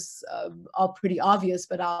 this is all pretty obvious,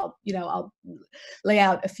 but I'll lay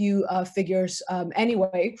out a few figures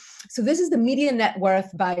anyway. So this is the median net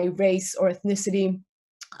worth by race or ethnicity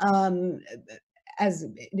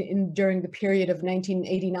during the period of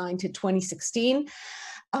 1989 to 2016.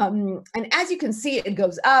 And as you can see, it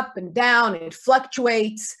goes up and down, it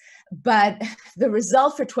fluctuates, But the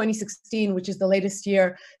result for 2016, which is the latest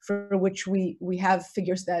year for which we have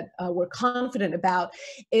figures that we're confident about,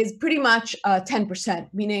 is pretty much 10%,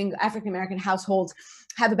 meaning African-American households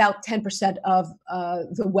have about 10% of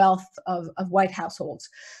the wealth of white households,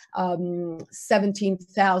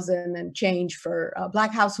 17,000 and change for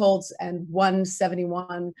Black households, and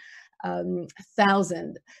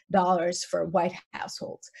 $171,000 for white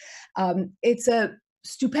households. It's a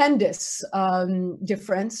stupendous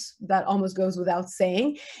difference that almost goes without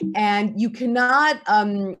saying, and you cannot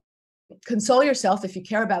console yourself if you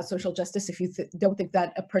care about social justice, if you don't think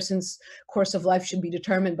that a person's course of life should be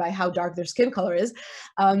determined by how dark their skin color is,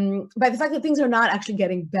 by the fact that things are not actually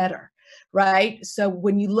getting better, right? So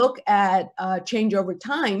when you look at change over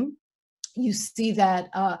time, you see that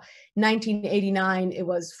 1989, it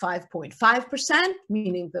was 5.5%,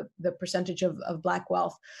 meaning the percentage of Black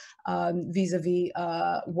wealth vis-a-vis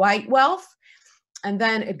white wealth. And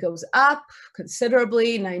then it goes up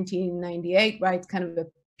considerably, 1998, right? Kind of a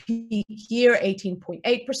peak year,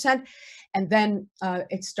 18.8%. And then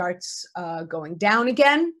it starts going down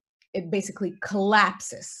again. It basically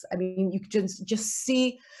collapses. I mean, you can just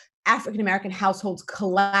see African-American households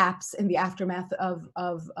collapse in the aftermath of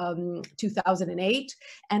 2008.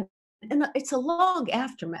 And it's a long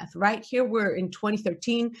aftermath, right? Here we're in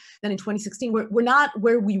 2013, then in 2016, we're not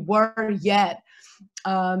where we were yet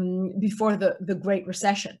before the Great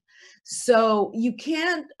Recession. So you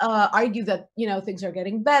can't argue that, things are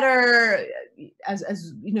getting better,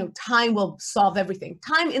 as time will solve everything.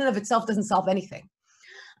 Time in and of itself doesn't solve anything.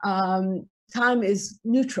 Time is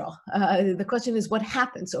neutral. The question is what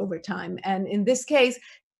happens over time. And in this case,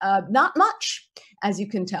 not much, as you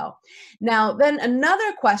can tell. Now, then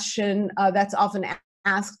another question that's often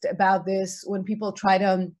asked about this when people try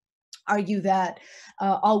to argue that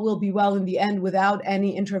all will be well in the end without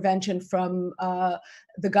any intervention from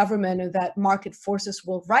the government, and that market forces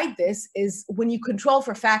will right this, is when you control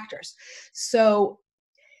for factors. So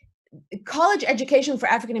college education for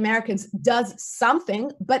African Americans does something,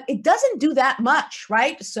 but it doesn't do that much,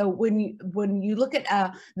 right? So when you look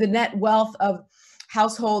at the net wealth of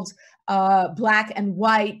households, Black and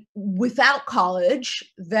white, without college,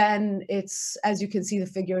 then it's, as you can see, the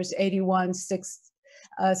figures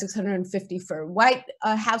 650 for white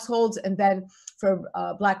households, and then for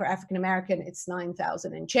Black or African American, it's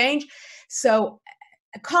 9,000 and change. So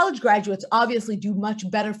college graduates obviously do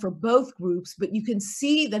much better for both groups, but you can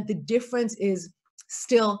see that the difference is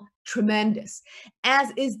still tremendous,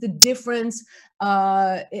 as is the difference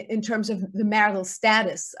in terms of the marital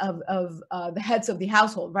status of the heads of the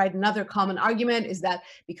household, right? Another common argument is that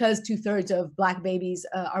because 2/3 of Black babies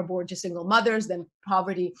are born to single mothers, then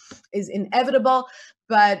poverty is inevitable.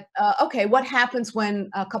 But okay, what happens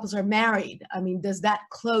when couples are married? I mean, does that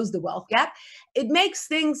close the wealth gap? It makes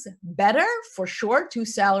things better, for sure. 2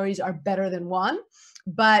 salaries are better than 1,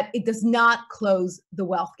 but it does not close the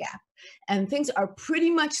wealth gap. And things are pretty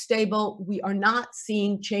much stable. We are not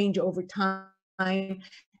seeing change over time,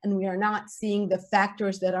 and we are not seeing the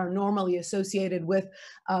factors that are normally associated with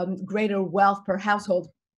greater wealth per household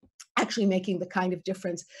actually making the kind of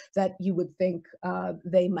difference that you would think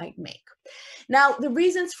they might make. Now, the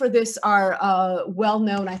reasons for this are well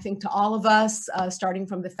known, I think, to all of us, starting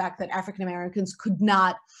from the fact that African Americans could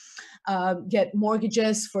not get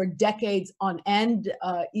mortgages for decades on end,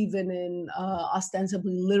 even in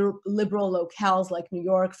ostensibly liberal locales like New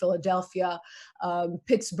York, Philadelphia,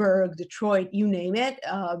 Pittsburgh, Detroit, you name it.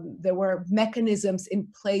 There were mechanisms in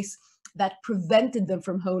place that prevented them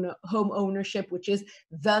from home ownership, which is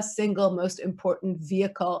the single most important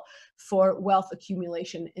vehicle for wealth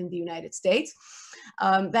accumulation in the United States.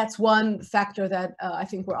 That's one factor that I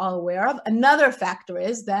think we're all aware of. Another factor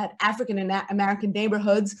is that African American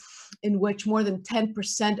neighborhoods in which more than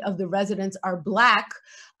 10% of the residents are Black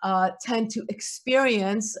tend to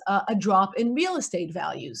experience a drop in real estate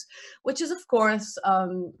values, which is, of course,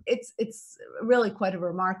 it's really quite a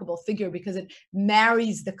remarkable figure because it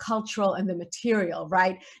marries the cultural and the material,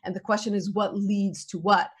 right? And the question is, what leads to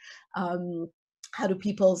what? How do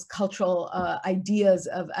people's cultural ideas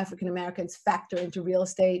of African Americans factor into real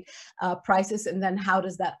estate prices? And then how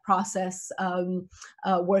does that process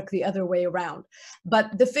work the other way around?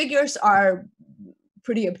 But the figures are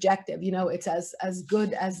pretty objective. It's as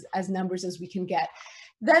good as numbers as we can get.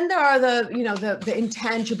 Then there are the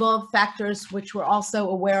intangible factors, which we're also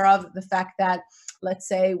aware of. The fact that, let's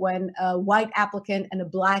say, when a white applicant and a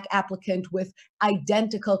Black applicant with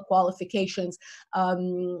identical qualifications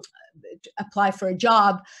apply for a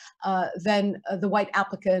job, then the white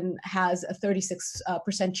applicant has a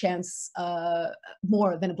 36% chance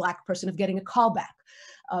more than a Black person of getting a callback.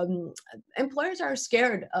 employers are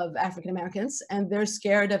scared of African Americans, and they're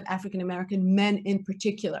scared of African American men in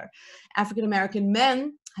particular. African American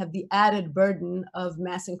men have the added burden of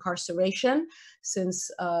mass incarceration, since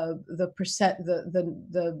the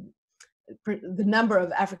number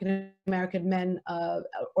of African American men,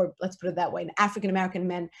 or let's put it that way, an African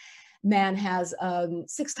American man has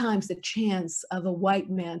 6 times the chance of a white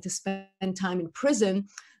man to spend time in prison.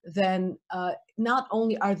 Then not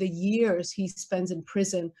only are the years he spends in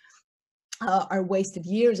prison are wasted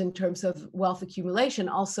years in terms of wealth accumulation,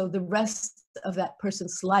 also the rest of that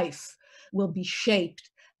person's life will be shaped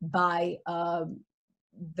by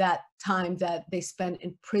that time that they spend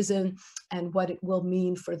in prison and what it will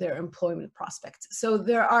mean for their employment prospects. So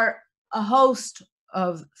there are a host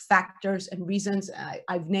of factors and reasons.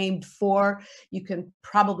 I've named 4. You can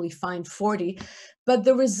probably find 40, but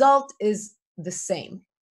the result is the same.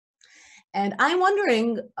 And I'm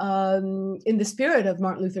wondering, in the spirit of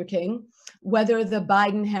Martin Luther King, whether the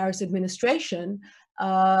Biden-Harris administration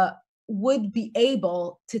would be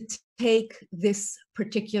able to take this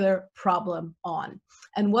particular problem on.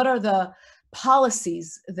 And what are the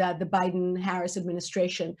policies that the Biden-Harris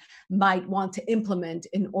administration might want to implement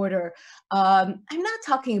in order, I'm not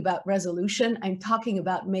talking about resolution, I'm talking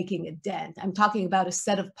about making a dent. I'm talking about a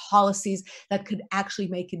set of policies that could actually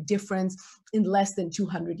make a difference in less than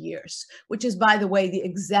 200 years, which is, by the way, the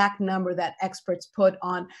exact number that experts put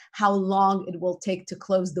on how long it will take to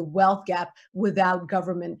close the wealth gap without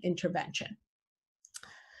government intervention.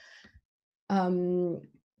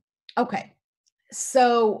 Okay,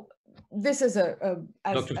 so this is Dr.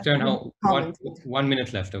 Sternhell, 1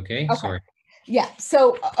 minute left, okay? Sorry. Yeah,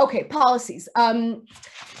 so, okay, policies.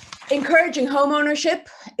 Encouraging home ownership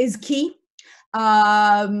is key.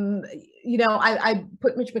 You know, I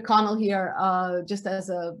put Mitch McConnell here just as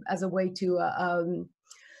a way to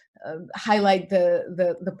highlight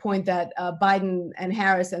the point that Biden and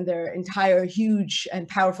Harris and their entire huge and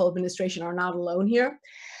powerful administration are not alone here.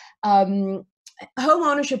 Home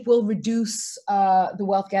ownership will reduce the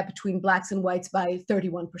wealth gap between Blacks and whites by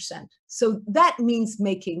 31%. So that means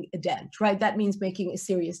making a dent, right? That means making a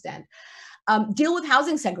serious dent. Deal with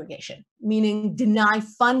housing segregation, meaning deny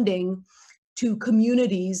funding to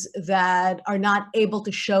communities that are not able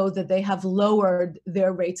to show that they have lowered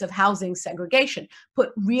their rates of housing segregation.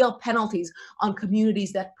 Put real penalties on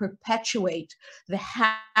communities that perpetuate the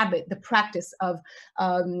habit, the practice of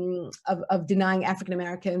denying African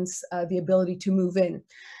Americans the ability to move in.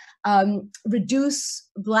 Reduce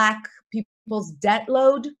Black people's debt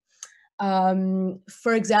load.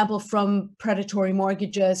 For example, from predatory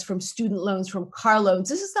mortgages, from student loans, from car loans.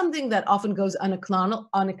 This is something that often goes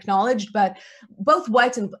unacknowledged, but both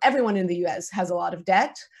whites and everyone in the US has a lot of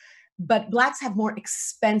debt, but Blacks have more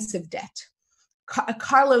expensive debt. A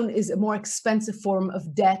car loan is a more expensive form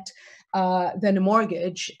of debt than a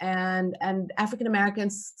mortgage, and African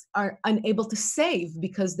Americans are unable to save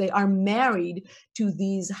because they are married to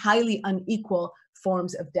these highly unequal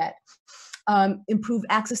forms of debt. Improve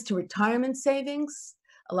access to retirement savings.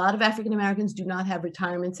 A lot of African Americans do not have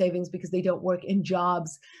retirement savings because they don't work in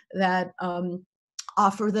jobs that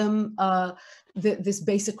offer them this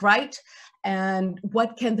basic right. And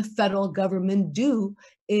what can the federal government do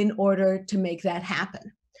in order to make that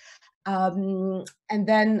happen? And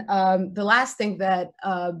then the last thing that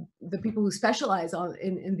the people who specialize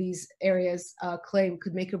in these areas claim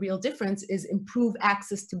could make a real difference is improve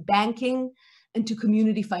access to banking and to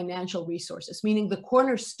community financial resources, meaning the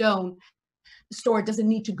cornerstone store doesn't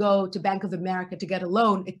need to go to Bank of America to get a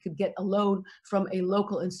loan. It could get a loan from a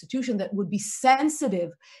local institution that would be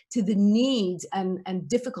sensitive to the needs and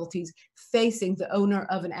difficulties facing the owner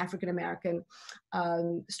of an African-American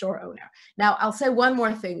store owner. Now, I'll say one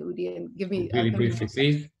more thing, Udi, and give me— Really briefly,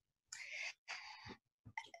 please.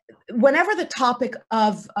 Whenever the topic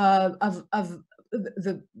of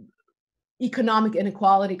the economic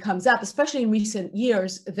inequality comes up, especially in recent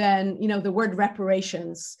years, then the word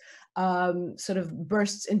reparations sort of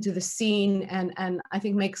bursts into the scene and I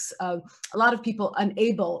think makes a lot of people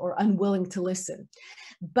unable or unwilling to listen.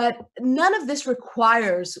 But none of this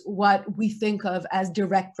requires what we think of as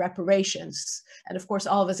direct reparations. And of course,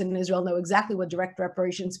 all of us in Israel know exactly what direct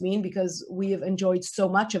reparations mean because we have enjoyed so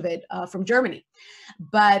much of it from Germany.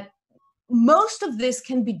 But most of this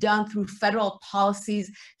can be done through federal policies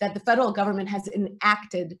that the federal government has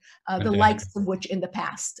enacted, the likes of which in the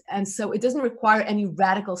past. And so it doesn't require any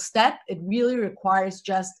radical step. It really requires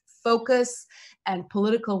just focus and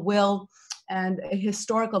political will and a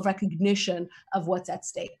historical recognition of what's at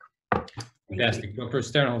stake. Fantastic. Dr.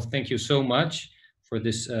 Sternhell, thank you so much for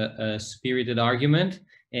this spirited argument.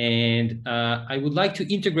 And I would like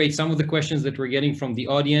to integrate some of the questions that we're getting from the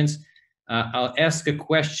audience. I'll ask a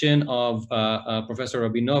question of Professor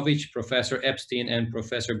Rabinovich, Professor Epstein, and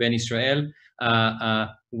Professor Ben Israel,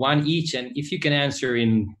 one each. And if you can answer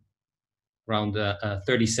in around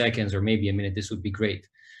 30 seconds or maybe a minute, this would be great.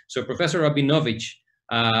 So Professor Rabinovich,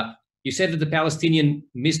 you said that the Palestinian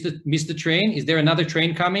missed the train. Is there another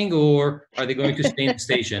train coming, or are they going to stay in the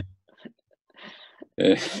station?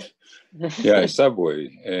 Yeah, subway.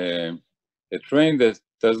 A train that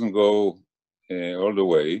doesn't go all the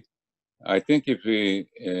way. I think if the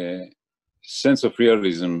sense of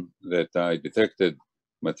realism that I detected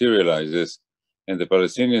materializes, and the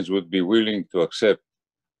Palestinians would be willing to accept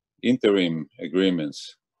interim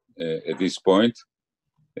agreements at this point,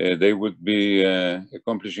 they would be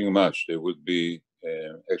accomplishing much. They would be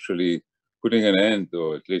actually putting an end,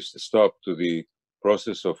 or at least a stop, to the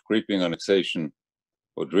process of creeping annexation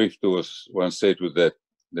or drift towards one statehood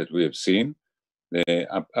that we have seen. They,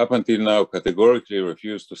 up until now, categorically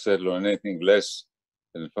refused to settle on anything less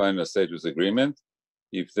than final status agreement.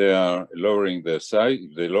 If they are lowering their size,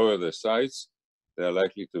 if they lower their sights, they are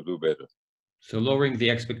likely to do better. So lowering the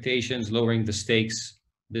expectations, lowering the stakes.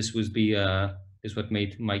 This was is what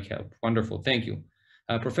might help. Wonderful, thank you,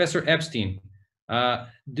 Professor Epstein.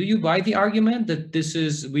 Do you buy the argument that this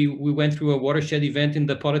is we went through a watershed event in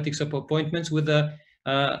the politics of appointments with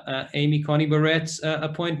Amy Coney Barrett's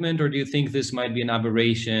appointment, or do you think this might be an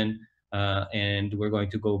aberration and we're going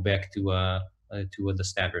to go back to the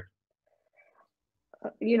standard?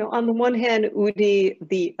 You know, on the one hand, Udi,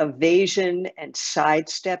 the evasion and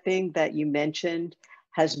sidestepping that you mentioned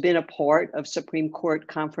has been a part of Supreme Court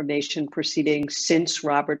confirmation proceedings since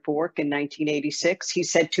Robert Bork in 1986. He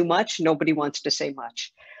said too much. Nobody wants to say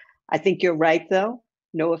much. I think you're right, though.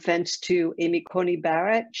 No offense to Amy Coney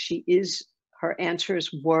Barrett. Her answers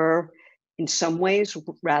were, in some ways,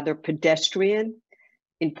 rather pedestrian,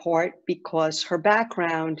 in part because her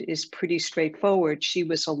background is pretty straightforward. She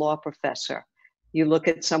was a law professor. You look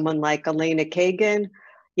at someone like Elena Kagan.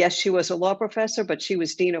 Yes, she was a law professor, but she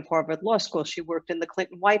was dean of Harvard Law School. She worked in the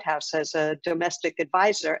Clinton White House as a domestic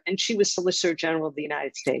advisor, and she was Solicitor General of the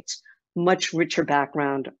United States. Much richer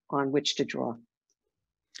background on which to draw.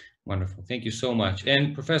 Wonderful, thank you so much.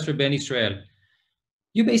 And Professor Ben Israel,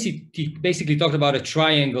 you basically talked about a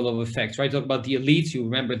triangle of effects, right? Talked about the elites. You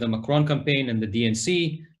remember the Macron campaign and the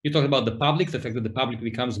DNC. You talked about the public, the fact that the public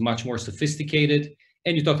becomes much more sophisticated.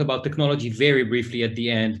 And you talked about technology very briefly at the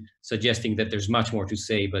end, suggesting that there's much more to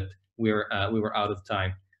say, but we were out of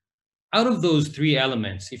time. Out of those three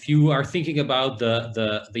elements, if you are thinking about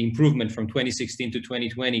the improvement from 2016 to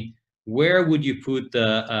 2020, where would you put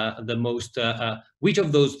the most? Which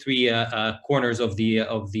of those three corners of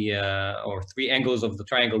or three angles of the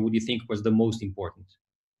triangle would you think was the most important?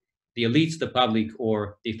 The elites, the public,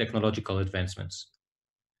 or the technological advancements?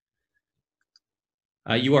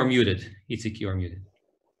 You are muted, Itzik. You are muted.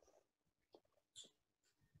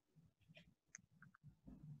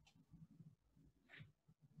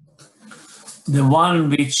 The one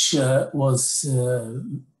which was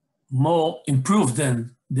more improved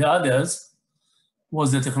than the others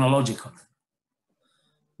was the technological.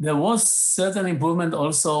 There was certain improvement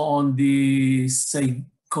also on the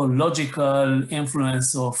psychological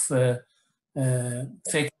influence of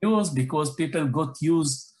fake news, because people got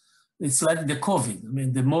used. It's like the COVID. I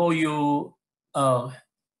mean, the more you are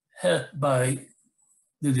hurt by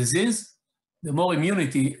the disease, the more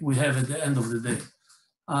immunity we have at the end of the day.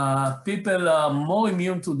 People are more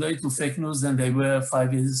immune today to fake news than they were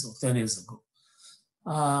 5 years or 10 years ago,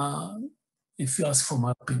 if you ask for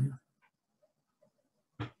my opinion.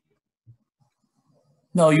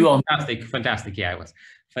 No, you are. Fantastic. Yeah, it was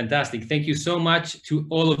fantastic. Thank you so much to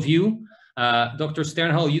all of you. Dr.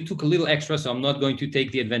 Sternhell, you took a little extra, so I'm not going to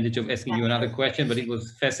take the advantage of asking you another question, but it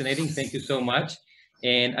was fascinating. Thank you so much.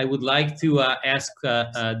 And I would like to ask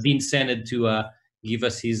Dean Sened to give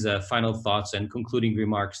us his final thoughts and concluding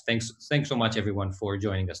remarks. Thanks so much, everyone, for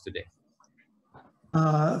joining us today.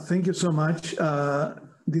 Thank you so much.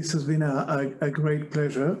 This has been a great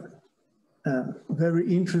pleasure.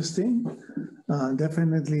 Very interesting.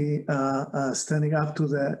 Definitely standing up to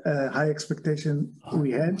the high expectation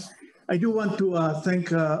we had. I do want to thank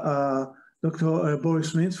Dr.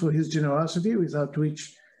 Boris Mintz for his generosity, without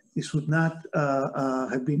which this would not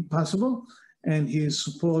have been possible, and his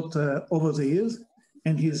support over the years,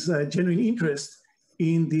 and his genuine interest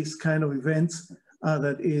in this kind of events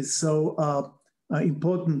that is so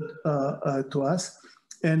important to us.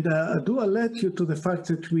 And do alert you to the fact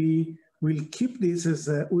that we will keep this, as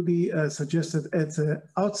Udi suggested at the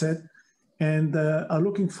outset, and are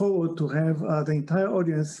looking forward to have the entire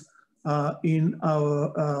audience in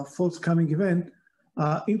our forthcoming event.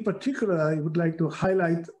 In particular, I would like to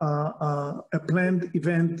highlight a planned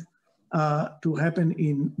event to happen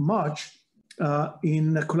in March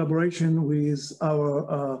in collaboration with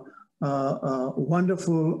our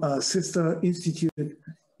wonderful sister institute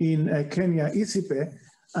in Kenya, ICRC,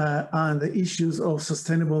 on the issues of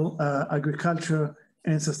sustainable agriculture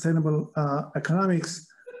and sustainable economics.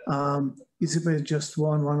 ICRC just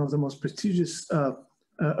won one of the most prestigious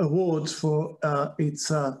awards for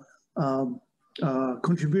its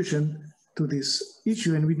contribution to this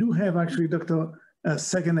issue. And we do have actually Dr.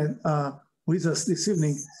 Sened with us this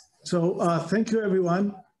evening. So thank you,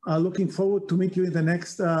 everyone. Looking forward to meet you in the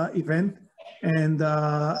next event. And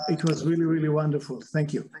it was really, really wonderful.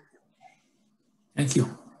 Thank you. Thank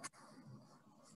you.